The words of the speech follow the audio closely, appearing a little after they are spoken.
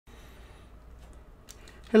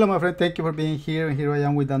Hello my friend, thank you for being here. And here I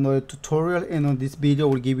am with another tutorial, and on this video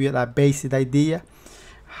we'll give you a basic idea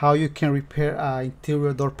how you can repair an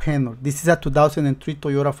interior door panel. This is a 2003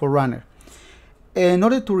 Toyota 4Runner. In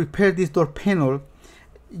order to repair this door panel,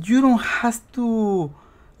 you don't have to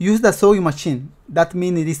use the sewing machine. That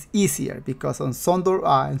means it is easier, because on some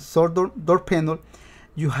door panel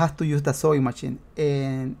you have to use the sewing machine,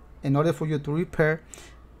 and in order for you to repair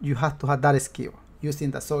you have to have that skill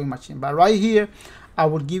using the sewing machine. But right here I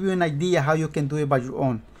will give you an idea how you can do it by your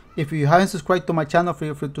own. If you haven't subscribed to my channel,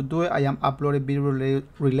 feel free to do it. I am uploading videos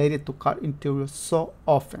related to car interiors so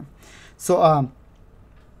often. So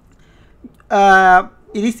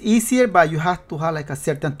it is easier, but you have to have like a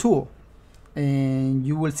certain tool, and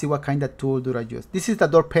you will see what kind of tool do I use. This is the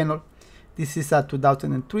door panel. This is a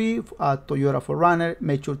 2003 Toyota 4Runner.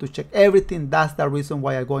 Make sure to check everything. That's the reason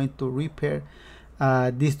why I'm going to repair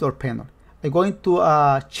this door panel. I'm going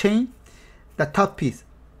to change the top piece.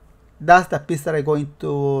 That's the piece that I'm going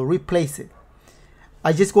to replace it.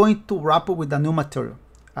 I'm just going to wrap it with the new material.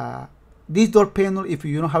 This door panel, if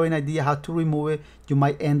you don't have an idea how to remove it, you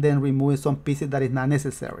might end up removing some pieces that is not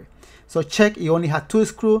necessary. So check, you only have 2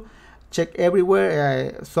 screws. Check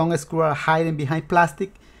everywhere. Some screws are hiding behind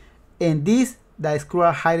plastic, and the screws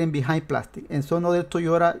are hiding behind plastic. And some other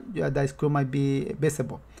Toyota, the screw might be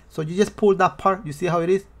visible. So you just pull that part. You see how it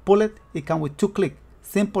is? Pull it. It comes with 2 clicks.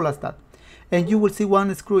 Simple as that. And you will see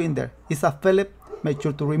 1 screw in there. It's a Phillips. Make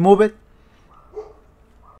sure to remove it.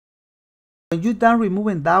 When you're done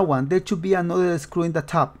removing that one, there should be another screw in the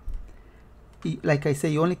top. Like I say,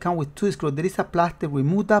 you only come with 2 screws. There is a plastic.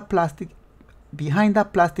 Remove that plastic. Behind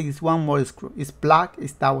that plastic is 1 more screw. It's black.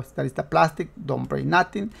 That is the plastic. Don't break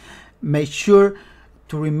nothing. Make sure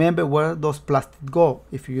to remember where those plastics go.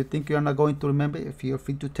 If you think you're not going to remember, if you're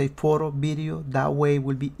free to take photo, video, that way it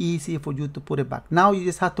will be easy for you to put it back. Now you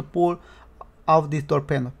just have to pull out this door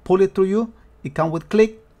panel. Pull it through you. It comes with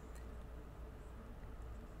click.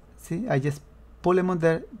 See, I just pull them on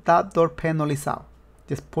there. That door panel is out.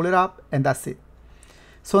 Just pull it up, and that's it.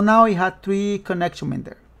 So now it had 3 connections in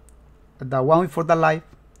there. The one for the light,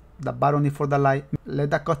 the button is for the light.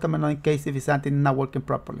 Let the customer know in case if something not working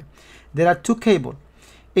properly. There are 2 cables.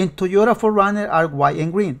 In Toyota 4Runner are white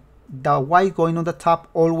and green. The white going on the top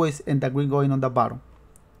always, and the green going on the bottom.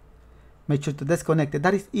 Make sure to disconnect it.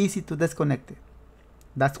 That is easy to disconnect it.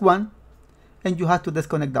 That's one, and you have to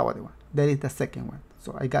disconnect the other one. That is the second one.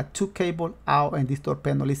 So I got 2 cables out, and this door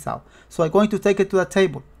panel is out. So I'm going to take it to the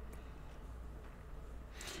table.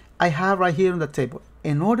 I have right here on the table.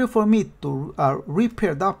 In order for me to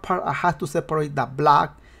repair that part, I have to separate the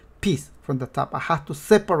black piece from the top. I have to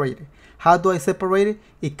separate it. How do I separate it?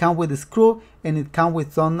 It comes with a screw, and it comes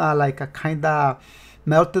with some like a kind of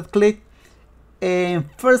melted click. And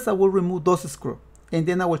first I will remove those screws, and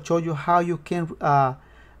then I will show you how you can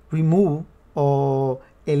remove or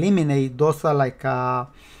eliminate those like a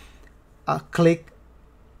click.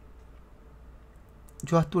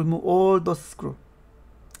 You have to remove all those screws.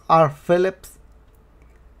 Are Phillips,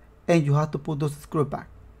 and you have to put those screws back.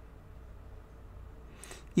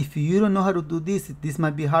 If you don't know how to do this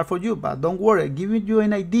might be hard for you, but don't worry, giving you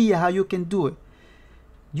an idea how you can do it.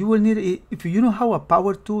 You will need it. If you don't have a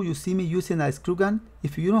power tool, you see me using a screw gun.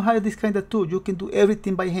 If you don't have this kind of tool, you can do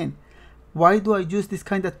everything by hand. Why do I use this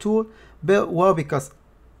kind of tool? Well, because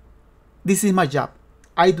this is my job.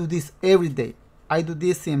 I do this every day. I do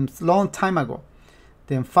this since long time ago.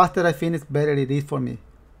 The faster I finish, better it is for me.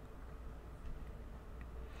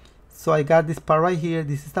 So I got this part right here.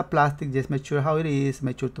 This is the plastic. Just make sure how it is.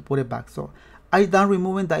 Make sure to put it back. So I done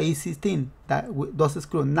removing the AC thing, those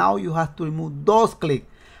screws. Now you have to remove those clips.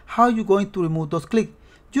 How are you going to remove those clips?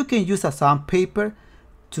 You can use a sandpaper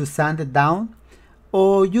to sand it down,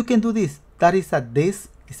 or you can do this. That is a disc.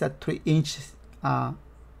 It's a 3 inches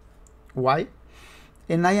wide,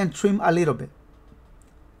 and I am trim a little bit.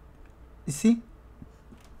 You see,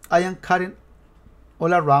 I am cutting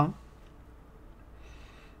all around.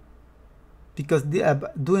 Because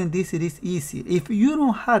doing this, it is easy. If you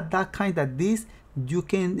don't have that kind of disc, you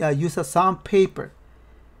can use a sandpaper.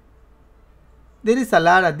 There is a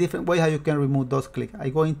lot of different ways how you can remove those clicks.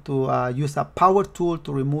 I'm going to use a power tool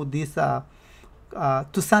to remove this, to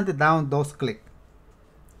sand it down those clicks.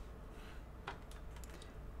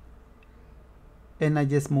 And I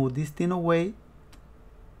just move this thing away.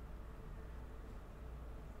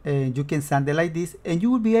 And you can sand it like this, and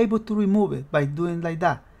you will be able to remove it by doing like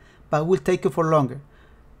that. But it will take you for longer.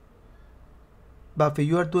 But if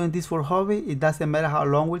you are doing this for hobby, it doesn't matter how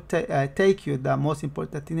long it will take you. The most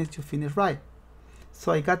important thing is to finish right.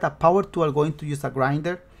 So I got a power tool. I'm going to use a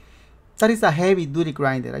grinder. That is a heavy duty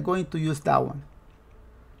grinder. I'm going to use that one.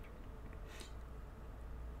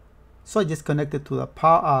 So I just connect it to the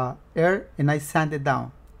power air and I sand it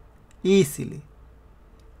down easily.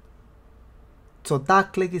 So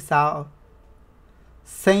that click is out.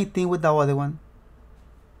 Same thing with the other one.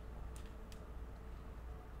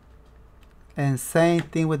 And same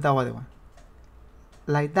thing with the other one.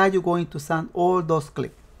 Like that, you're going to sand all those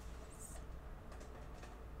clicks.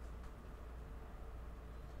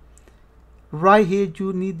 Right here,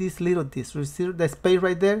 you need this little disc. You see the space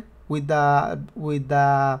right there without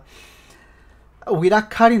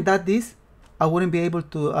cutting that disc, I wouldn't be able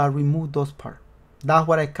to remove those parts. That's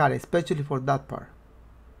what I cut, especially for that part.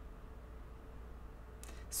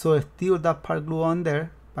 So still that part glue on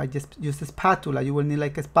there. By just use a spatula. You will need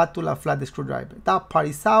like a spatula, flat screwdriver. That part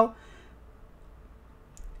is out.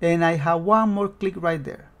 And I have one more click right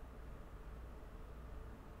there.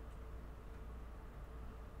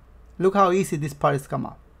 Look how easy this part is come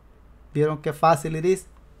out. Vieron que fácil it is?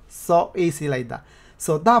 So easy like that.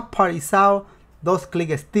 So that part is out. Those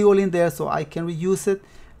clicks are still in there, so I can reuse it.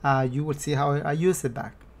 You will see how I use it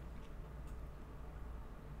back.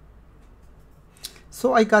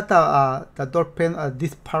 So I got the door panel,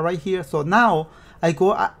 this part right here. So now I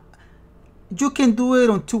go, you can do it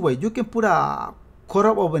on two ways. You can put a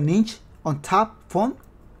 1/4 of an inch on top foam.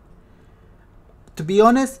 To be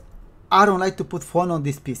honest, I don't like to put foam on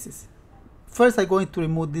these pieces. First, I'm going to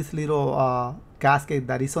remove this little gasket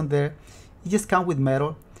that is on there. It just comes with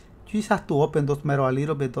metal. You just have to open those metal a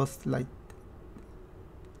little bit, those like,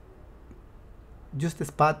 use the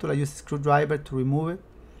spatula, use a screwdriver to remove it.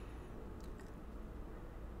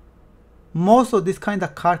 Most of this kind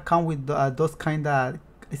of car come with those kind of,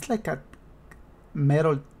 it's like a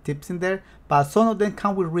metal tips in there, but some of them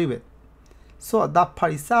come with rivet. So that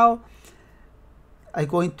part is out. I'm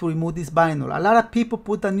going to remove this vinyl. A lot of people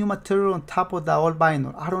put the new material on top of the old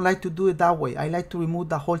vinyl. I don't like to do it that way. I like to remove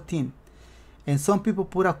the whole thing. And some people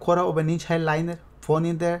put a 1/4 of an inch headliner foam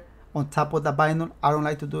in there on top of the vinyl. I don't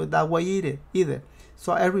like to do it that way either.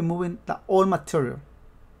 So I'm removing the old material.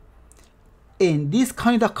 In this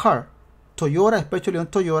kind of car, Toyota, especially on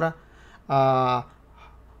Toyota,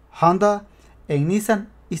 Honda, and Nissan,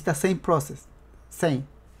 is the same process. Same.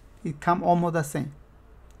 It comes almost the same.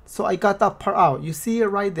 So I got that part out. You see it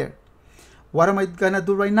right there. What am I gonna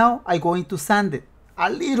do right now? I'm going to sand it a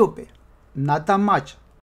little bit, not that much.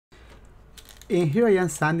 And here I am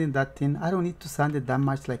sanding that thing. I don't need to sand it that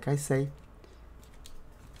much, like I say.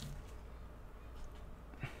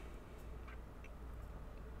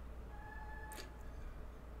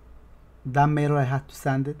 That metal I have to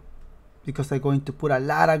sand it because I'm going to put a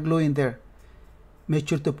lot of glue in there. Make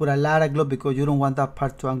sure to put a lot of glue because you don't want that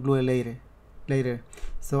part to unglue it later.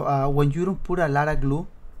 So when you don't put a lot of glue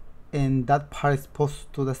and that part is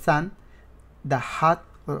exposed to the sun, the hot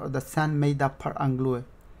or the sun made that part unglue it,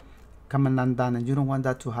 coming undone, and you don't want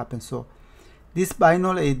that to happen. So this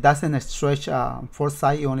vinyl, it doesn't stretch four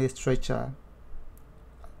sides, it only stretch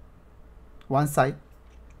one side.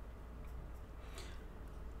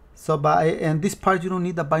 So and this part you don't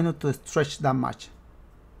need the vinyl to stretch that much.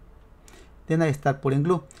 Then I start putting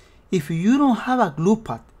glue. If you don't have a glue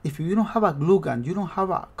pot, if you don't have a glue gun, you don't have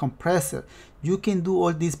a compressor, you can do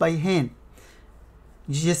all this by hand.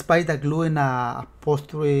 You just buy the glue in a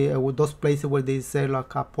upholstery, with those places where they sell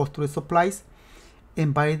like upholstery supplies,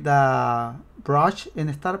 and buy the brush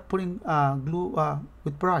and start putting glue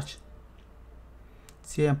with brush.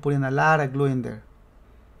 See, I'm putting a lot of glue in there.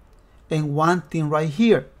 And one thing right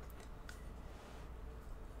here,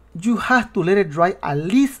 you have to let it dry at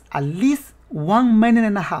least 1.5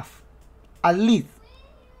 minutes. At least.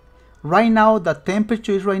 Right now, the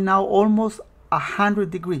temperature is right now almost 100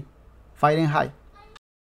 degrees Fahrenheit.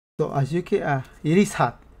 So as you can, it is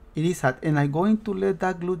hot. It is hot, and I'm going to let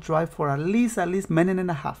that glue dry for at least 1.5 minutes.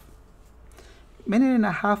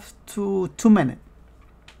 1.5 to 2 minutes.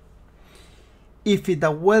 If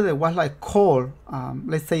the weather was like cold,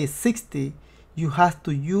 let's say 60, you have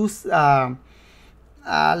to use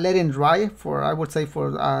let it dry for, I would say,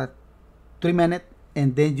 for 3 minutes,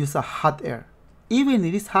 and then use a hot air. Even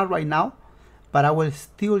it is hot right now, but I will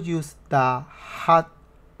still use the hot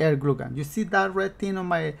air glue gun. You see that red thing on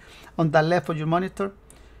the left of your monitor?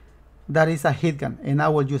 That is a heat gun, and I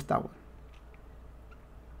will use that one.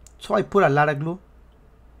 So I put a lot of glue.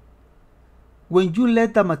 When you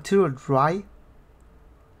let the material dry,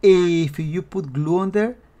 if you put glue on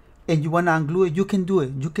there and you want to unglue it, you can do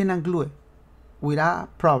it. You can unglue it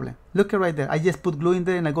without problem. Look at right there. I just put glue in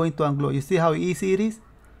there and I'm going to unglue. You see how easy it is?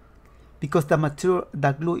 Because the material,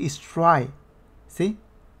 the glue is dry. See?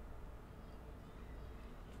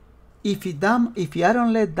 If I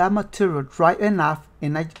don't let that material dry enough,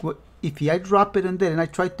 and if I drop it in there and I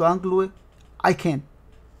try to unglue it, I can't.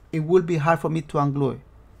 it will be hard for me to unglue it.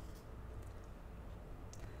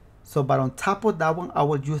 So, but on top of that one, I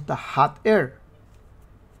will use the hot air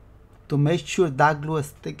to make sure that glue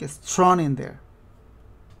sticks strong in there.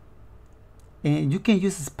 And you can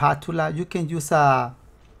use a spatula, you can use a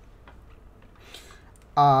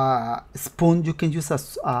spoon, you can use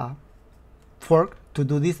a fork to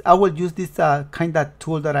do this. I will use this kind of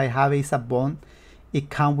tool that I have. It's a bone. It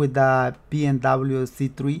comes with the BMW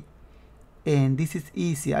C3, and this is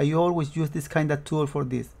easy. I always use this kind of tool for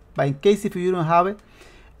this. But in case if you don't have it,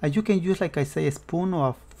 you can use, like I say, a spoon or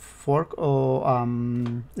a fork or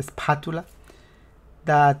a spatula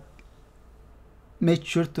that make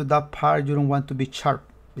sure to that part you don't want to be sharp,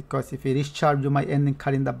 because if it is sharp you might end up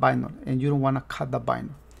cutting the vinyl and you don't want to cut the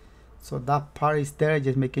vinyl. So that part is there,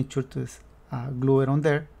 just making sure to glue it on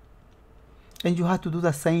there. And you have to do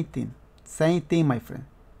the same thing, my friend.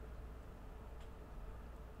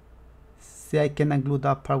 See, I can glue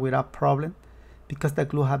that part without problem because the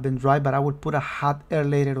glue has been dry, but I will put a hot air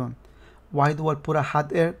later on. Why do I put a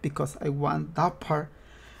hot air? Because I want that part,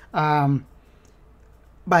 by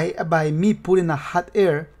me putting a hot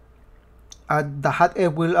air, the hot air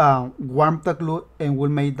will warm the glue and will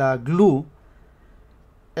make the glue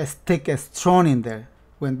stick strong in there.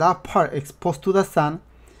 When that part exposed to the sun,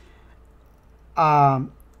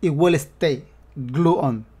 it will stay glue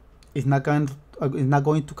on. It's not going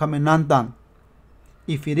to come undone.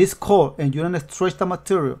 If it is cold and you don't stretch the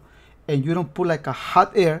material and you don't put like a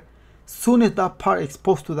hot air, soon as that part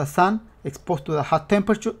exposed to the sun, exposed to the hot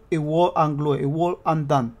temperature, it will unglue, it will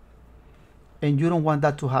undone. And you don't want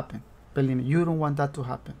that to happen. Believe me, you don't want that to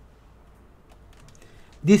happen.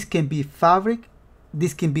 This can be fabric,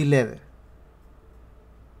 this can be leather.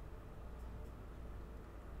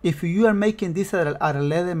 If you are making this out of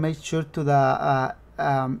leather, make sure to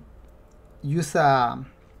use a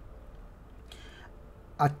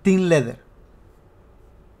thin leather.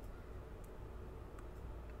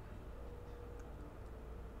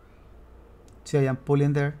 See, I am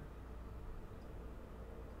pulling there.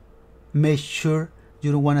 Make sure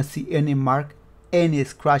you don't want to see any mark, any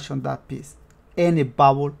scratch on that piece, any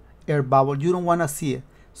bubble, air bubble. You don't want to see it.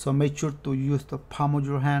 So make sure to use the palm of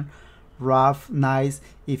your hand, rough, nice.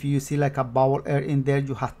 If you see like a bubble air in there,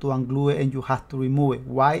 you have to unglue it and you have to remove it.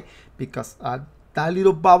 Why? Because that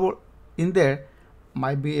little bubble in there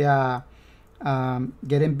might be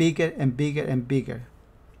getting bigger and bigger and bigger.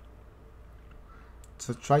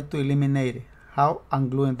 So try to eliminate it. How?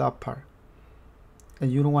 Ungluing that part. And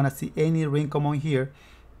you don't want to see any wrinkle on here.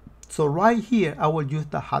 So right here, I will use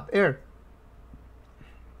the hot air.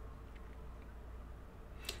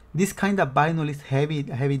 This kind of vinyl is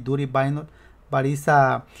heavy duty vinyl, but it's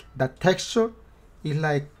the texture is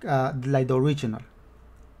like the original.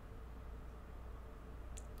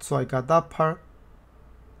 So I got that part,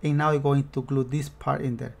 and now I'm going to glue this part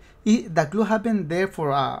in there. The glue has been there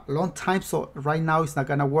for a long time, so right now it's not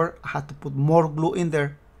gonna work. I have to put more glue in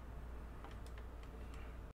there.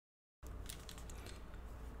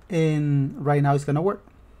 And right now it's gonna work.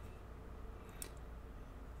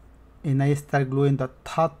 And I start gluing the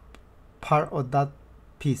top part of that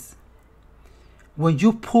piece. When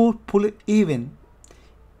you pull it even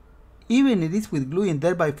it is with glue in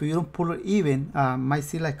there, but if you don't pull it even, might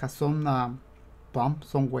see like some bump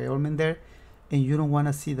somewhere in there, and you don't want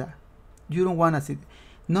to see that. You don't want to see it.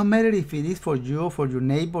 No matter if it is for you or for your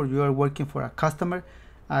neighbor, you are working for a customer,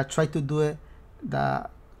 try to do it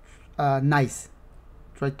nice.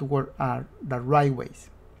 Try to work the right ways.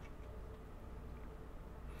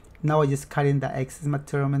 Now I just cutting the excess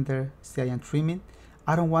material in there. See, I am trimming.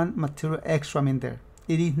 I don't want material extra in there.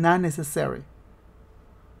 It is not necessary.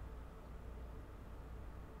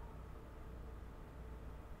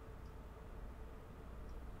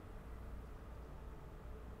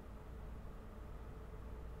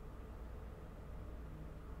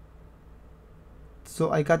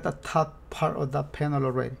 So I got the top part of the panel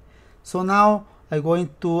already. So now I'm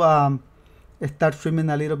going to start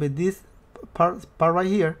trimming a little bit this part right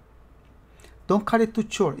here. Don't cut it too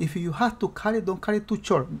short. If you have to cut it, don't cut it too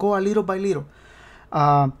short. Go a little by little.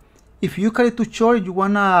 If you cut it too short, you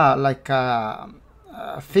wanna like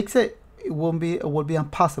fix it. It will be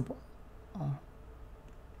impossible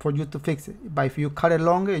for you to fix it. But if you cut it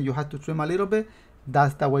longer and you have to trim a little bit,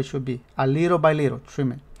 that's the way it should be. A little by little,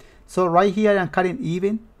 trim it. So right here, I'm cutting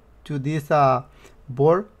even to this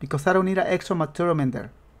board because I don't need an extra material in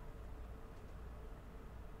there.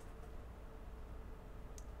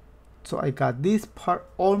 So I got this part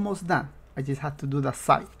almost done. I just have to do the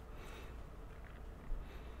side.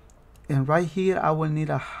 And right here, I will need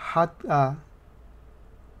a hot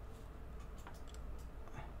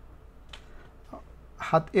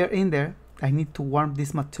hot air in there, I need to warm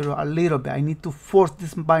this material a little bit. I need to force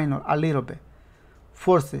this vinyl a little bit.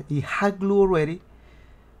 Force it. It had glue already,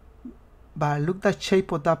 but look the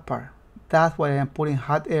shape of that part. That's why I'm putting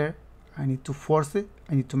hot air. I need to force it.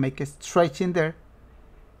 I need to make it stretch in there.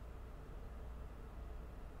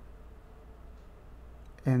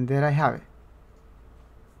 And there I have it.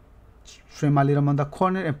 Trim a little on the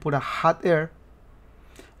corner and put a hot air.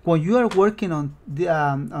 When you are working on the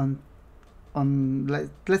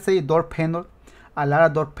let's say a door panel, a lot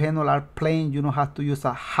of door panel are plain. You don't have to use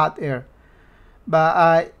a hot air.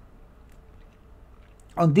 But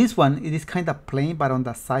on this one, it is kind of plain, but on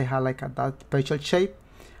the side have like that special shape.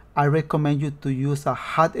 I recommend you to use a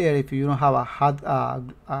hot air if you don't have a hot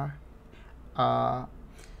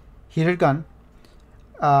heater gun.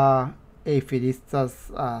 If it is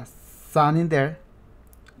just sun in there,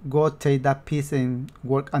 go take that piece and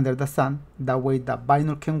work under the sun. That way the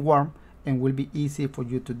vinyl can warm and will be easy for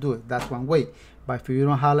you to do it. That's one way. But if you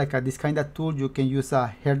don't have like this kind of tool, you can use a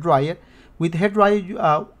hair dryer. With hair dryer,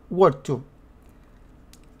 you work too.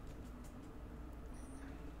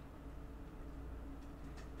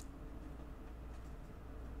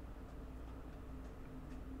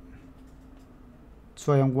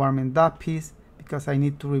 So I am warming that piece because I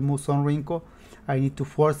need to remove some wrinkle. I need to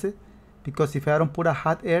force it because if I don't put a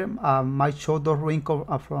hot air, I might show those wrinkles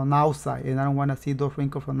from outside, and I don't want to see those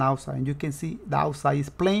wrinkles from outside. And you can see the outside is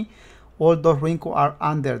plain. All those wrinkles are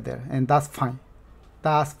under there, and that's fine.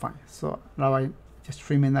 That's fine. So now I just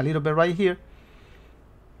trim in a little bit right here,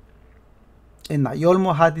 and I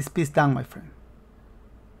almost had this piece done, my friend.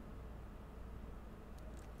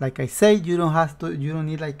 Like I say, you don't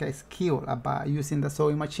need like a skill about using the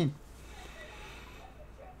sewing machine.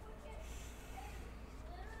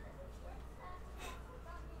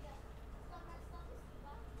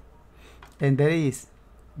 And there is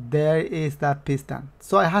that piece done.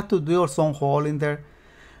 So I had to do some hole in there,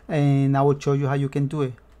 and I will show you how you can do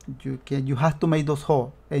it. You have to make those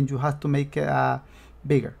holes, and you have to make it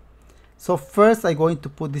bigger. So first I'm going to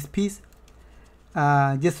put this piece.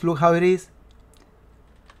 Just look how it is.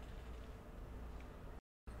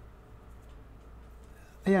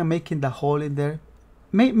 I am making the hole in there.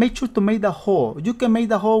 Make sure to make the hole. You can make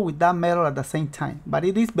the hole with that metal at the same time, but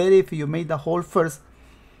it is better if you make the hole first,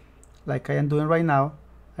 like I am doing right now.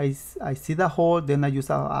 I see the hole, then I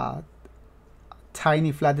use a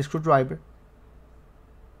tiny flat screwdriver.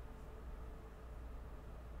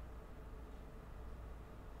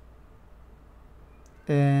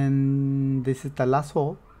 And this is the last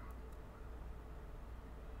hole.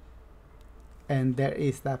 And there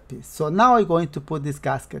is that piece. So now I'm going to put this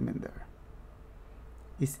gasket in there.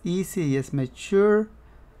 It's easy, just make sure.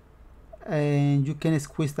 And you can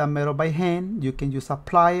squeeze that metal by hand. You can use a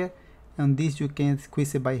plier. And this you can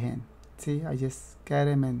squeeze it by hand. See, I just get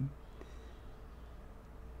them and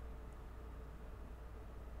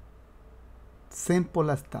simple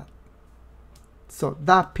as that. So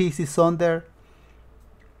that piece is on there,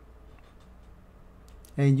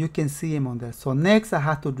 and you can see him on there. So next I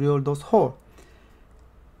have to drill those holes.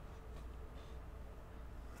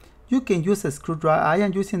 You can use a screwdriver. I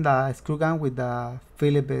am using the screw gun with the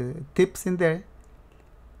Phillips tips in there.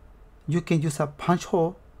 You can use a punch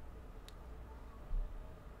hole.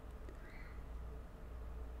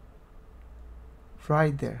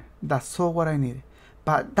 Right there. That's all what I need.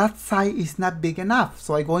 But that side is not big enough,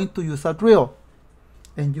 so I'm going to use a drill,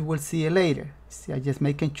 and you will see it later. See, I'm just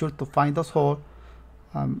making sure to find those holes.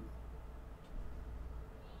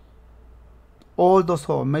 All those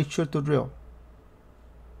holes, make sure to drill.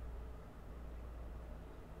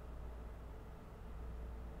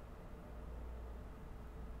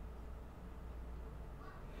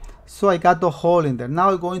 So I got the hole in there.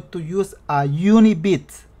 Now I'm going to use a uni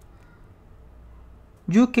bit.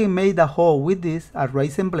 You can make the hole with this, a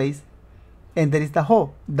raisin blade, and there is the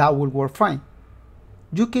hole. That will work fine.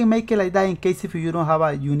 You can make it like that in case if you don't have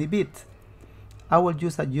a uni bit. I will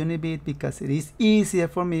use a uni bit because it is easier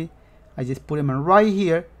for me. I just put them right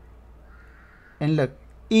here, and look,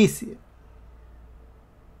 easier.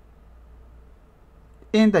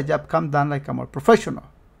 And the job comes done like a more professional.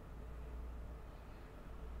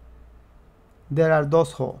 There are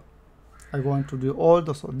those holes. I'm going to do all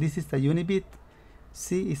those holes. This is the uni bit.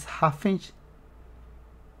 See, it's 1/2 inch.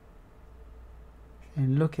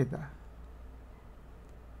 And look at that.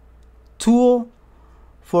 Tool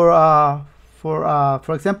for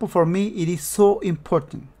example, for me, it is so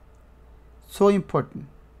important. So important.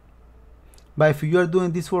 But if you are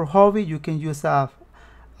doing this for hobby, you can use a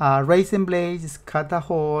raisin blade, just cut a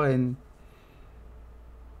hole and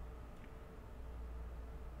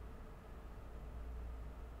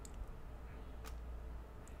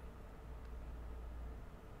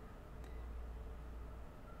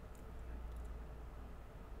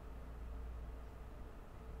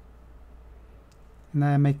And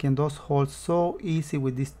I am making those holes so easy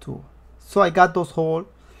with this tool. So I got those holes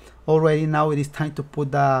already. Now it is time to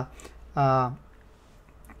put the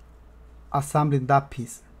assembling that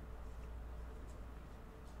piece.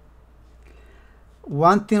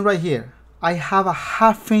 One thing right here, I have a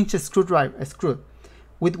 1/2 inch screwdriver, screw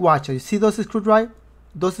with washer. You see those screwdrivers?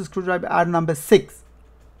 Those screwdrivers are number 6.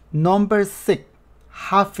 Number 6,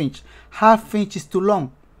 1/2 inch. 1/2 inch is too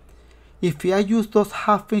long. If I use those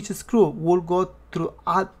 1/2 inch screw, we'll go through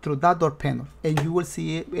that door panel, and you will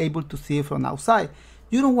able to see it from outside.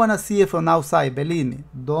 You don't want to see it from outside, believe me.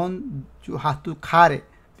 You have to cut it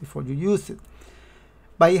before you use it.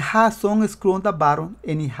 But it has some screw on the bottom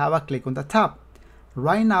and it have a click on the top.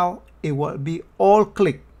 Right now it will be all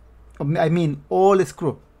click. I mean all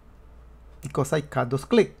screw, because I cut those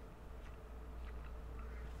click.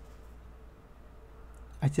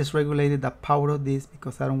 I just regulated the power of this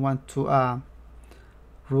because I don't want to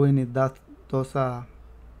ruin it, those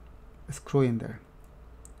screw in there.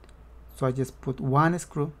 So I just put one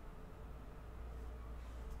screw.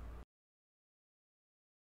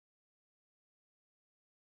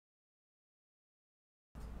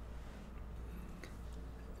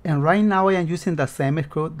 And right now I am using the same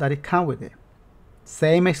screw that it comes with it.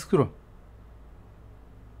 Same screw.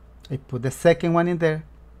 I put the second one in there.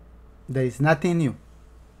 There is nothing new.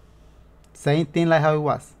 Same thing like how it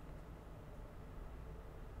was.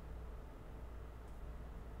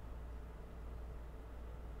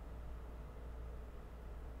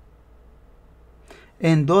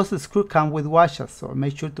 And those screws come with washers, so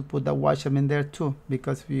make sure to put the washer in there too,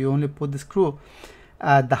 because if you only put the screw,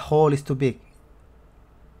 the hole is too big.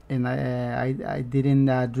 And I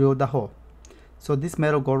didn't drill the hole. So this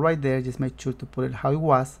metal go right there. Just make sure to put it how it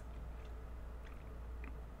was.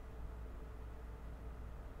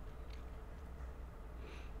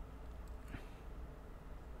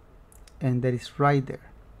 And that is right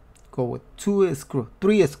there. Go with 2 screws,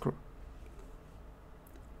 3 screws.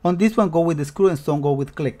 On this one, go with the screw, and some go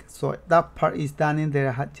with click. So that part is done in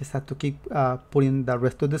there. I just have to keep putting the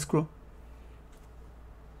rest of the screw.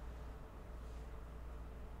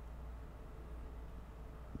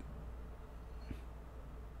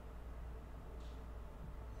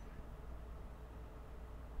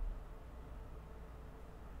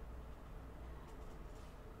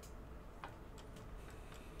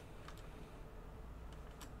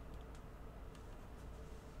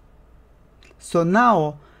 So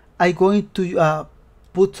now I'm going to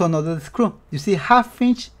put some other screw. You see 1/2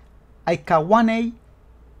 inch, I cut 1/8,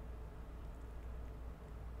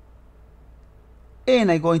 and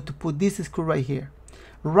I'm going to put this screw right here.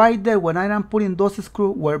 Right there, when I am putting those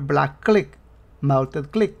screws were black click,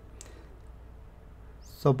 melted click.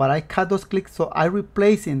 So, but I cut those clicks, so I'm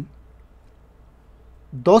replacing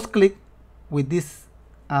those clicks with this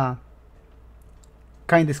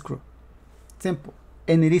kind of screw. Simple.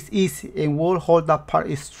 And it is easy, and will hold that part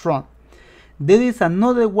is strong. There is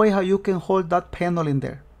another way how you can hold that panel in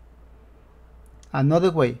there.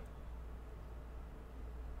 Another way,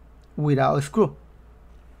 without a screw.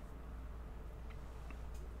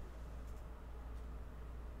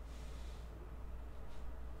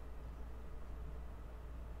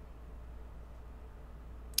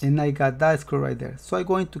 And I got that screw right there. So I'm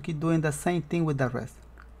going to keep doing the same thing with the rest.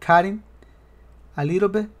 Cutting a little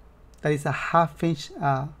bit. That is a 1/2 inch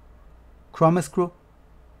chrome screw.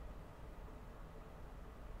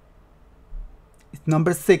 It's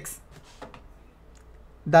number 6.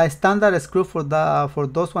 The standard screw for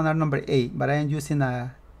those one are number 8, but I am using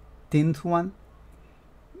a thin one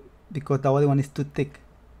because the other one is too thick.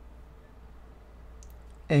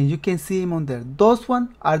 And you can see them on there. Those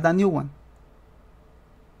one are the new one.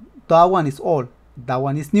 That one is old. That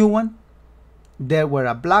one is new one. There were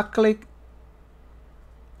a black click.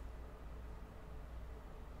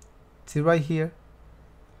 See right here,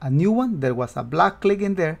 a new one. There was a black click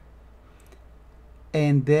in there,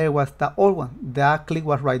 and there was the old one. That click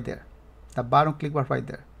was right there. The bottom click was right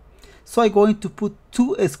there. So I'm going to put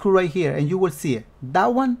 2 screws right here, and you will see it.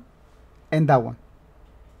 That one and that one.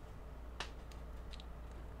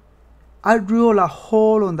 I drill a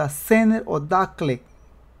hole on the center of that click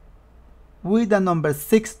with the number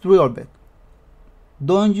 6 drill bit.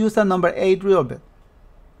 Don't use a number 8 drill bit.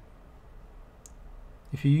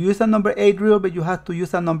 If you use a number 8 drill bit, you have to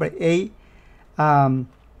use a number 8.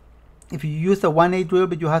 If you use a 1/8 drill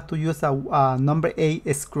bit, you have to use a number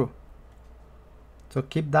 8 screw. So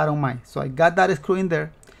keep that in mind. So I got that screw in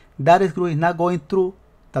there. That screw is not going through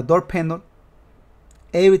the door panel.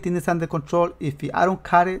 Everything is under control. If I don't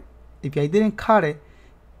cut it, if I didn't cut it,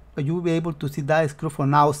 you will be able to see that screw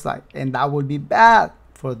from outside, and that will be bad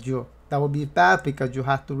for you. That would be bad because you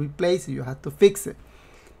have to replace it, you have to fix it.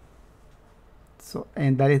 So,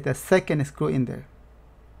 and that is the second screw in there.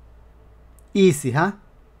 Easy, huh?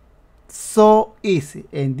 So easy.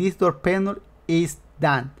 And this door panel is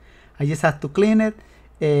done. I just have to clean it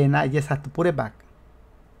and I just have to put it back.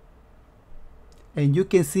 And you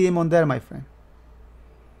can see him on there, my friend.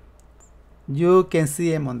 You can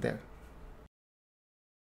see him on there.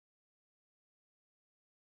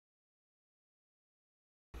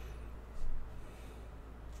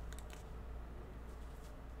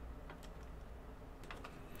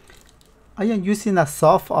 I am using a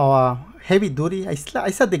soft or heavy duty. I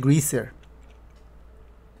said degreaser.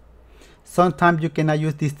 Sometimes you cannot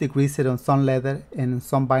use this degreaser on some leather and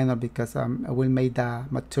some vinyl because it will make the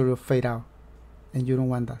material fade out, and you don't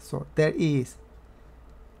want that. So there is.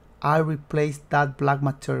 I replaced that black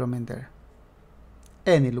material in there,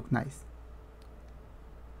 and it looks nice.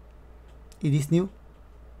 It is new.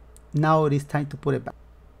 Now it is time to put it back.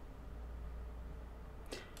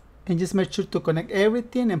 And just make sure to connect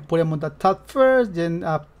everything and put them on the top first, then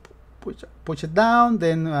push it down,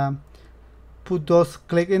 then put those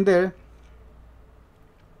clips in there,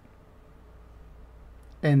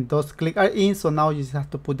 and those clips are in. So now you just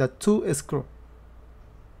have to put the 2 screws.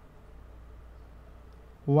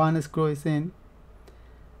 1 screw is in,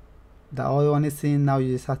 the other one is in. Now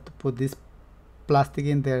you just have to put this plastic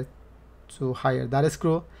in there to hire that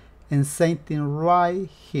screw, and same thing right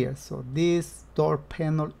here. So this door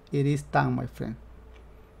panel, it is done, my friend.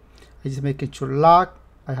 I just making sure lock.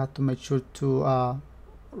 I have to make sure to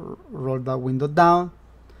roll that window down.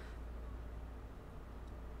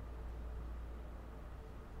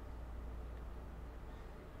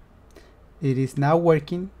 It is not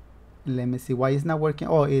working. Let me see why it's not working.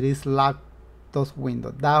 Oh, it is locked, those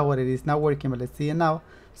windows. That's what it is not working, but let's see it now.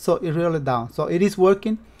 So it rolled it down. So it is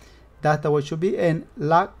working. That's the way it should be, and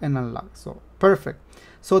lock and unlock. So perfect.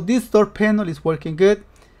 So this door panel is working good.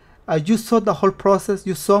 You saw the whole process.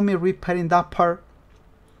 You saw me repairing that part.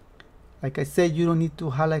 Like I said, you don't need to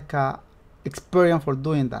have like a experience for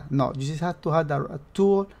doing that. No, you just have to have a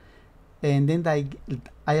tool, and then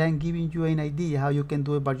I am giving you an idea how you can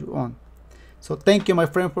do it by your own. So thank you, my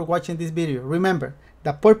friend, for watching this video. Remember,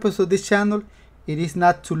 the purpose of this channel, it is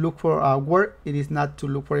not to look for work. It is not to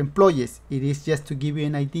look for employees. It is just to give you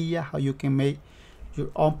an idea how you can make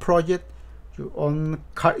your own project, your own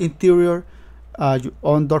car interior, your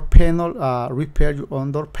own door panel, repair your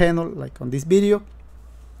own door panel, like on this video.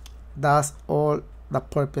 That's all the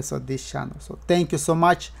purpose of this channel. So thank you so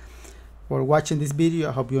much for watching this video.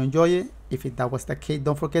 I hope you enjoy it. If that was the case,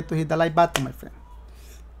 don't forget to hit the like button, my friend.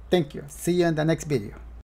 Thank you. See you in the next video.